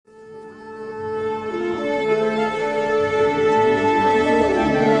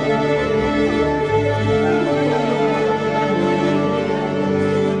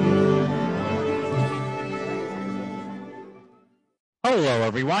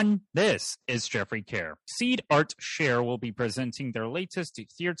everyone. This is Jeffrey Kerr. Seed Art Share will be presenting their latest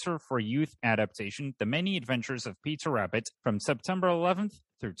Theater for Youth adaptation, The Many Adventures of Peter Rabbit, from September 11th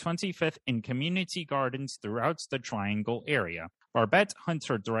through 25th in community gardens throughout the Triangle area. Barbette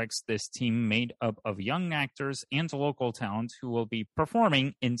Hunter directs this team made up of young actors and local talent who will be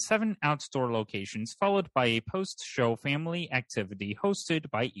performing in 7 outdoor locations, followed by a post-show family activity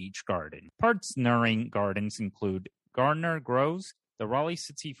hosted by each garden. Partnering gardens include Gardner Groves, the Raleigh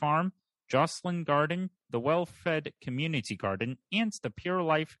City Farm, Jocelyn Garden, the Well-Fed Community Garden, and the Pure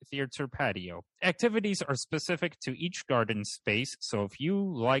Life Theater Patio. Activities are specific to each garden space, so if you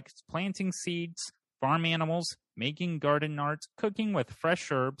like planting seeds, farm animals, making garden art, cooking with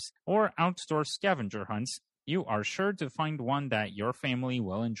fresh herbs, or outdoor scavenger hunts, you are sure to find one that your family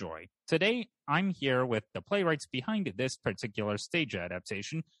will enjoy. Today, I'm here with the playwrights behind this particular stage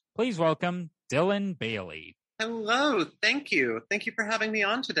adaptation. Please welcome Dylan Bailey. Hello, thank you. Thank you for having me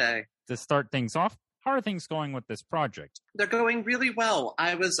on today. To start things off, how are things going with this project? They're going really well.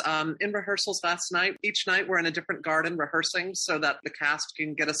 I was in rehearsals last night. Each night we're in a different garden rehearsing so that the cast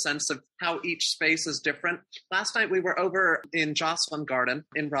can get a sense of how each space is different. Last night we were over in Jocelyn Garden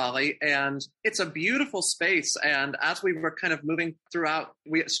in Raleigh, and it's a beautiful space. And as we were kind of moving throughout,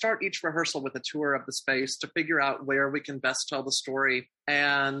 we start each rehearsal with a tour of the space to figure out where we can best tell the story.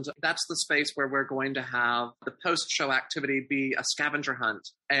 And that's the space where we're going to have the post-show activity be a scavenger hunt.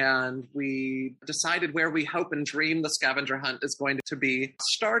 And we decided where we hope and dream the scavenger hunt is going to be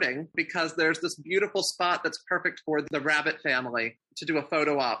starting, because there's this beautiful spot that's perfect for the rabbit family to do a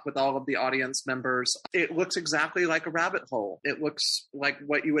photo op with all of the audience members. It looks exactly like a rabbit hole. It looks like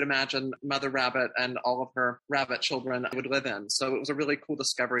what you would imagine Mother Rabbit and all of her rabbit children would live in. So it was a really cool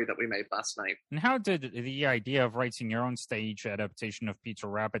discovery that we made last night. And how did the idea of writing your own stage adaptation of Peter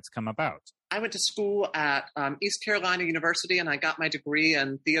Rabbit come about? I went to school at East Carolina University, and I got my degree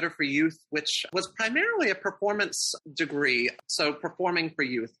in Theater for Youth, which was primarily a performance degree, so performing for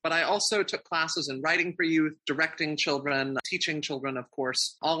youth. But I also took classes in writing for youth, directing children, teaching children, of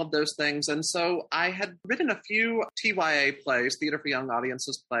course, all of those things. And so I had written a few TYA plays, Theater for Young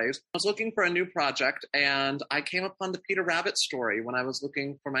Audiences plays. I was looking for a new project, and I came upon the Peter Rabbit story when I was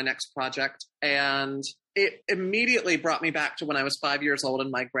looking for my next project. And it immediately brought me back to when I was 5 years old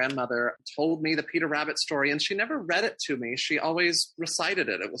and my grandmother told me the Peter Rabbit story, and she never read it to me. She always recited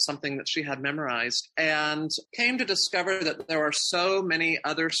it. It was something that she had memorized, and came to discover that there are so many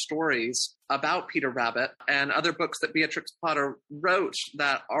other stories about Peter Rabbit and other books that Beatrix Potter wrote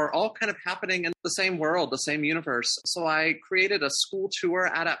that are all kind of happening in the same world, the same universe. So I created a school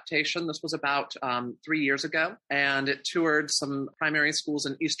tour adaptation. This was about 3 years ago, and it toured some primary schools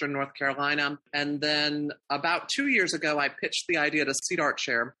in Eastern North Carolina. And then about 2 years ago, I pitched the idea to Seed Art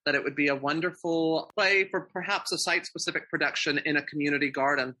Share that it would be a wonderful play for perhaps a site-specific production in a community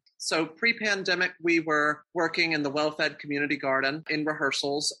garden. So pre-pandemic, we were working in the Well-Fed Community Garden in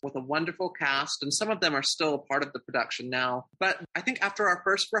rehearsals with a wonderful cast, and some of them are still a part of the production now. But I think after our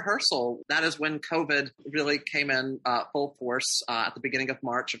first rehearsal, that is when COVID really came in full force at the beginning of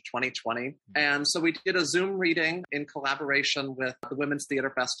March of 2020. And so we did a Zoom reading in collaboration with the Women's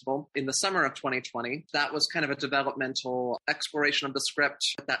Theater Festival in the summer of 2020. That was kind of a developmental exploration of the script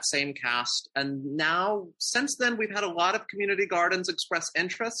with that same cast. And now, since then, we've had a lot of community gardens express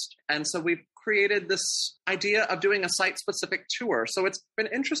interest. And so we've created this idea of doing a site-specific tour. So it's been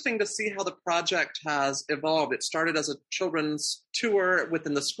interesting to see how the project has evolved. It started as a children's tour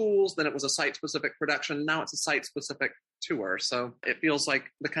within the schools, then it was a site-specific production, now it's a site-specific tour. So it feels like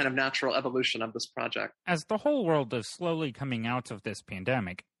the kind of natural evolution of this project. As the whole world is slowly coming out of this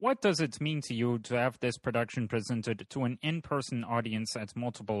pandemic, what does it mean to you to have this production presented to an in-person audience at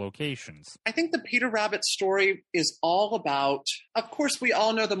multiple locations? I think the Peter Rabbit story is all about, of course, we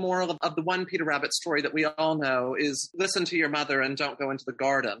all know the moral of the one Peter Rabbit story that we all know is listen to your mother and don't go into the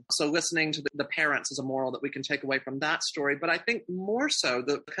garden. So listening to the parents is a moral that we can take away from that story. But I think more so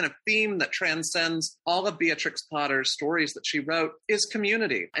the kind of theme that transcends all of Beatrix Potter's stories that she wrote is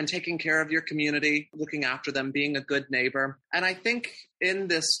community and taking care of your community, looking after them, being a good neighbor. And I think in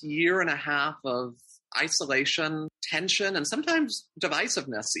this year and a half of isolation, tension, and sometimes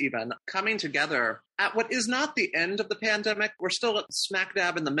divisiveness even, coming together at what is not the end of the pandemic. We're still smack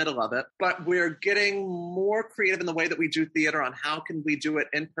dab in the middle of it, but we're getting more creative in the way that we do theater on how can we do it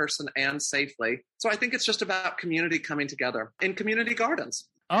in person and safely. So I think it's just about community coming together in community gardens.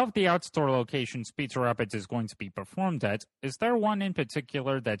 Of the outdoor locations Peter Rabbit is going to be performed at, is there one in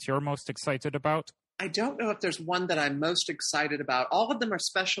particular that you're most excited about? I don't know if there's one that I'm most excited about. All of them are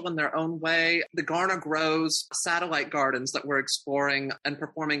special in their own way. The Garner Grows satellite gardens that we're exploring and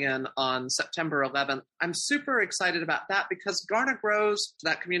performing in on September 11th, I'm super excited about that because Garner Grows,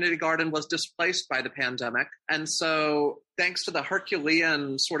 that community garden, was displaced by the pandemic. And so thanks to the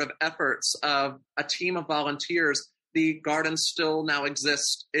Herculean sort of efforts of a team of volunteers, the gardens still now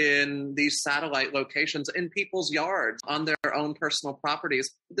exist in these satellite locations in people's yards on their own personal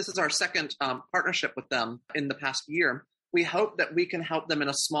properties. This is our second partnership with them in the past year. We hope that we can help them in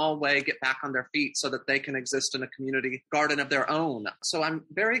a small way get back on their feet so that they can exist in a community garden of their own. So I'm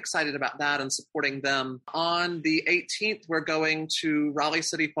very excited about that and supporting them. On the 18th, we're going to Raleigh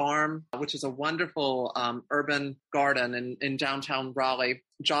City Farm, which is a wonderful urban garden in downtown Raleigh.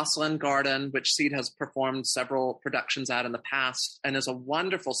 Jocelyn Garden, which Seed has performed several productions at in the past and is a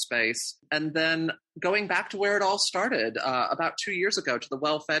wonderful space. And then going back to where it all started about 2 years ago to the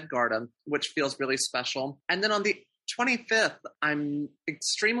Well-Fed Garden, which feels really special. And then on the 25th, I'm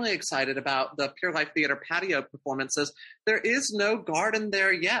extremely excited about the Pure Life Theater patio performances. There is no garden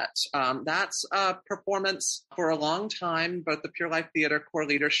there yet. That's a performance for a long time. Both the Pure Life Theater core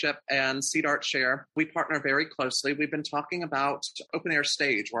leadership and Seed Art Share, we partner very closely. We've been talking about open air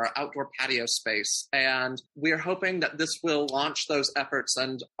stage or our outdoor patio space. And we're hoping that this will launch those efforts,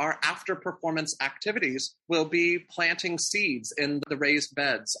 and our after performance activities will be planting seeds in the raised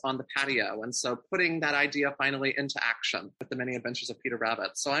beds on the patio. And so putting that idea finally into action with the Many Adventures of Peter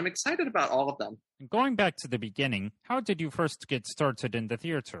Rabbit. So I'm excited about all of them. Going back to the beginning, how did you first get started in the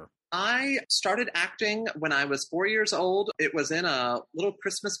theater? I started acting when I was 4 years old. It was in a little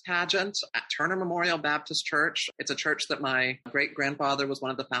Christmas pageant at Turner Memorial Baptist Church. It's a church that my great-grandfather was one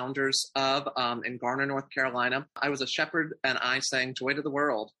of the founders of in Garner, North Carolina. I was a shepherd and I sang Joy to the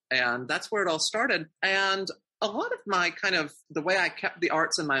World. And that's where it all started. And a lot of my the way I kept the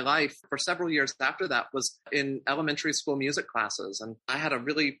arts in my life for several years after that was in elementary school music classes. And I had a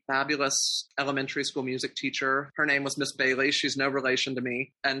really fabulous elementary school music teacher. Her name was Miss Bailey. She's no relation to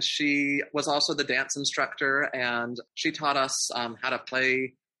me. And she was also the dance instructor. And she taught us how to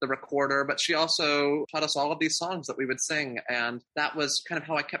play the recorder, but she also taught us all of these songs that we would sing. And that was kind of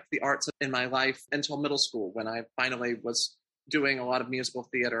how I kept the arts in my life until middle school, when I finally was doing a lot of musical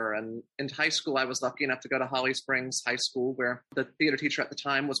theater. And in high school, I was lucky enough to go to Holly Springs High School, where the theater teacher at the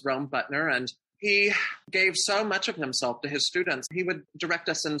time was Rome Butner. And he gave so much of himself to his students. He would direct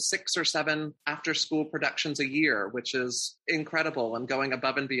us in 6 or 7 after-school productions a year, which is incredible and going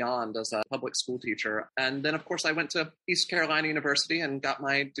above and beyond as a public school teacher. And then, of course, I went to East Carolina University and got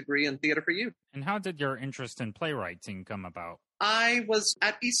my degree in Theater for Youth. And how did your interest in playwriting come about? I was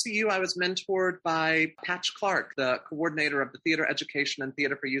at ECU. I was mentored by Patch Clark, the coordinator of the Theater Education and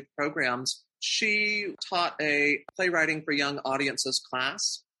Theater for Youth programs. She taught a playwriting for young audiences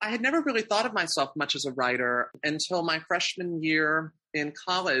class. I had never really thought of myself much as a writer until my freshman year in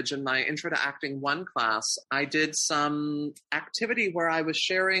college. In my Intro to Acting 1 class, I did some activity where I was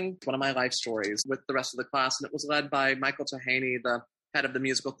sharing one of my life stories with the rest of the class, and it was led by Michael Tahaney, the head of the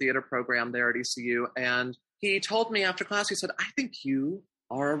musical theater program there at ECU. And he told me after class, he said, "I think you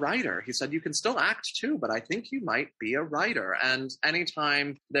are a writer." He said, "You can still act too, but I think you might be a writer." And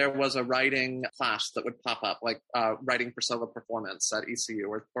anytime there was a writing class that would pop up, like writing for solo performance at ECU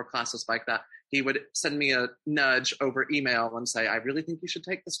or classes like that, he would send me a nudge over email and say, "I really think you should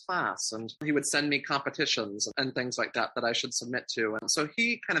take this class." And he would send me competitions and things like that I should submit to. And so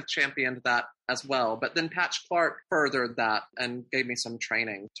he kind of championed that as well. But then Patch Clark furthered that and gave me some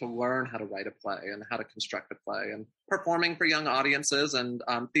training to learn how to write a play and how to construct a play. And performing for young audiences and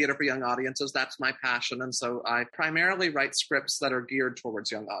theater for young audiences, that's my passion. And so I primarily write scripts that are geared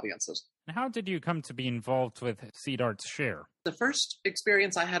towards young audiences. And how did you come to be involved with Seed Art Share? The first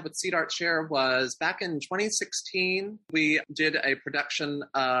experience I had with Seed Art Share was back in 2016. We did a production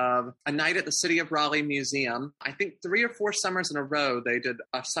of A Night at the City of Raleigh Museum. I think 3 or 4 summers in a row, they did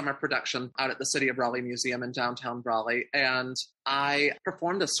a summer production out at the City of Raleigh Museum in downtown Raleigh. And I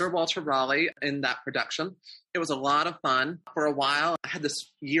performed as Sir Walter Raleigh in that production. It was a lot of fun. For a while, I had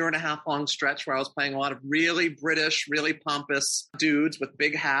this 1.5 year long stretch where I was playing a lot of really British, really pompous dudes with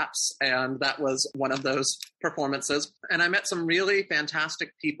big hats. And that was one of those performances. And I met some really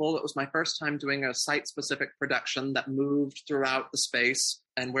fantastic people. It was my first time doing a site-specific production that moved throughout the space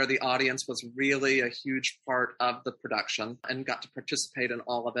and where the audience was really a huge part of the production and got to participate in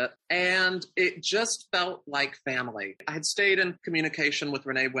all of it. And it just felt like family. I had stayed in communication with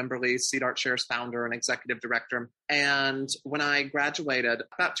Renee Wimberly, Seed Art Share's founder and executive director. And when I graduated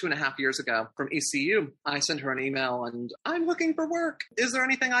about 2.5 years ago from ECU, I sent her an email and, "I'm looking for work. Is there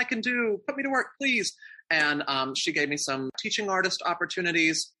anything I can do? Put me to work, please." And she gave me some teaching artist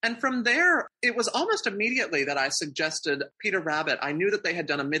opportunities. And from there, it was almost immediately that I suggested Peter Rabbit. I knew that they had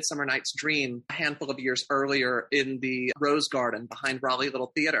done A Midsummer Night's Dream a handful of years earlier in the Rose Garden behind Raleigh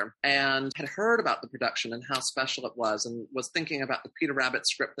Little Theater, and had heard about the production and how special it was, and was thinking about the Peter Rabbit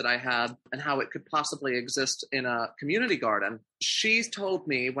script that I had and how it could possibly exist in a community garden. She told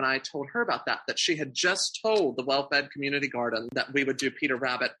me, when I told her about that she had just told the Well-Fed Community Garden that we would do Peter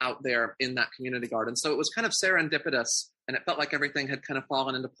Rabbit out there in that community garden. So it was kind of serendipitous, and it felt like everything had kind of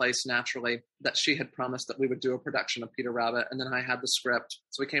fallen into place naturally, that she had promised that we would do a production of Peter Rabbit, and then I had the script.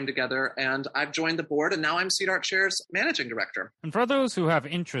 So we came together, and I've joined the board, and now I'm Seed Art Share's managing director. And for those who have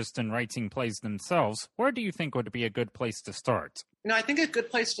interest in writing plays themselves, where do you think would be a good place to start? I think a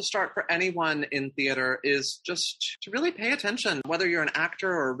good place to start for anyone in theater is just to really pay attention, whether you're an actor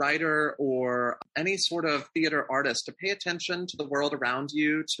or a writer or any sort of theater artist, to pay attention to the world around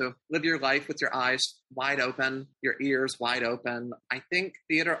you, to live your life with your eyes wide open, your ears wide open. I think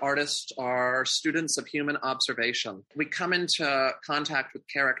theater artists are students of human observation. We come into contact with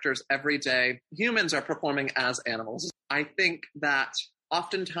characters every day. Humans are performing as animals. I think that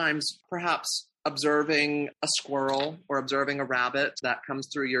oftentimes, perhaps, observing a squirrel or observing a rabbit that comes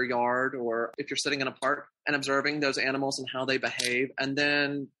through your yard, or if you're sitting in a park, and observing those animals and how they behave, and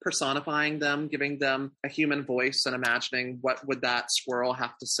then personifying them, giving them a human voice and imagining what would that squirrel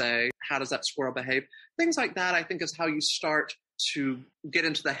have to say, how does that squirrel behave, things like that, I think is how you start to get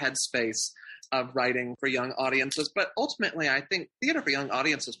into the headspace of writing for young audiences. But ultimately, I think theater for young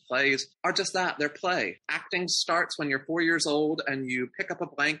audiences plays are just that. They're play. Acting starts when you're 4 years old and you pick up a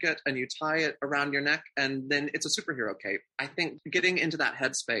blanket and you tie it around your neck, and then it's a superhero cape. I think getting into that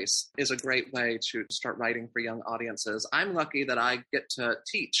headspace is a great way to start writing for young audiences. I'm lucky that I get to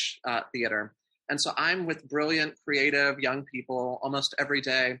teach theater. And so I'm with brilliant, creative young people almost every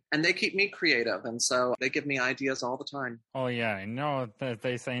day, and they keep me creative. And so they give me ideas all the time. Oh, yeah. I know that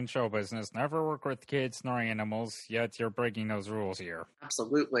they say in show business, never work with kids nor animals, yet you're breaking those rules here.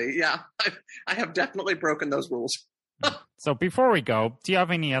 Absolutely. Yeah, I have definitely broken those rules. So before we go, do you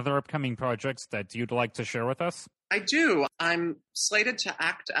have any other upcoming projects that you'd like to share with us? I do. I'm slated to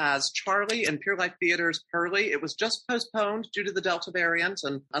act as Charlie in Pure Life Theater's Hurley. It was just postponed due to the Delta variant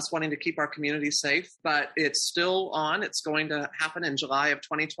and us wanting to keep our community safe, but it's still on. It's going to happen in July of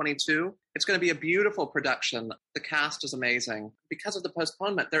 2022. It's going to be a beautiful production. The cast is amazing. Because of the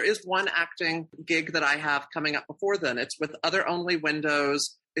postponement, there is one acting gig that I have coming up before then. It's with Other Only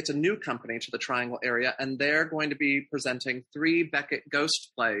Windows. It's a new company to the Triangle area, and they're going to be presenting 3 Beckett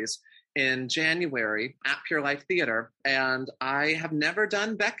Ghost plays in January at Pure Life Theater. And I have never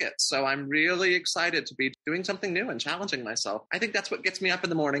done Beckett, so I'm really excited to be doing something new and challenging myself. I think that's what gets me up in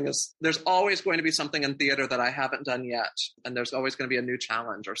the morning, is there's always going to be something in theater that I haven't done yet. And there's always going to be a new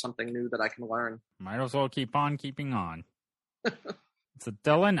challenge or something new that I can learn. Might as well keep on keeping on. So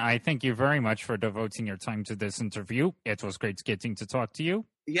Dylan, I thank you very much for devoting your time to this interview. It was great getting to talk to you.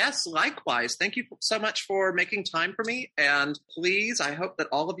 Yes, likewise. Thank you so much for making time for me. And please, I hope that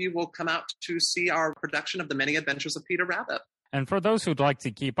all of you will come out to see our production of The Many Adventures of Peter Rabbit. And for those who'd like to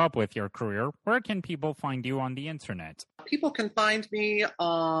keep up with your career, where can people find you on the internet? People can find me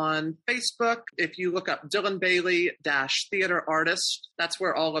on Facebook. If you look up Dylan Bailey Theater Artist, that's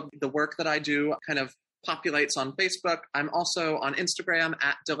where all of the work that I do kind of populates on Facebook. I'm also on Instagram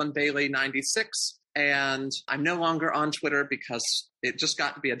at Dylan Bailey 96. And I'm no longer on Twitter because it just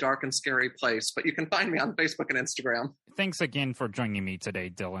got to be a dark and scary place. But you can find me on Facebook and Instagram. Thanks again for joining me today,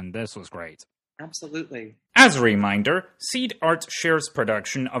 Dylan. This was great. Absolutely. As a reminder, Seed Art Share's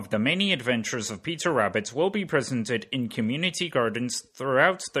production of The Many Adventures of Peter Rabbit will be presented in community gardens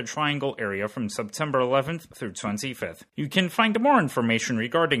throughout the Triangle area from September 11th through 25th. You can find more information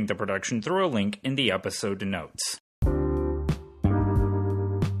regarding the production through a link in the episode notes.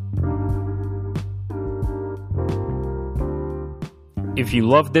 If you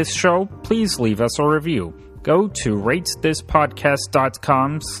love this show, please leave us a review. Go to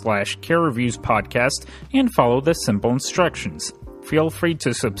ratethispodcast.com/carereviewspodcast and follow the simple instructions. Feel free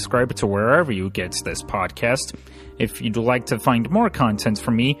to subscribe to wherever you get this podcast. If you'd like to find more content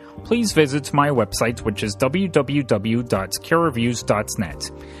from me, please visit my website, which is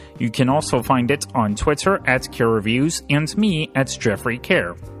www.carereviews.net. You can also find it on Twitter at carereviews and me at Jeffrey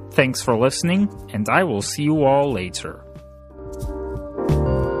Care. Thanks for listening, and I will see you all later.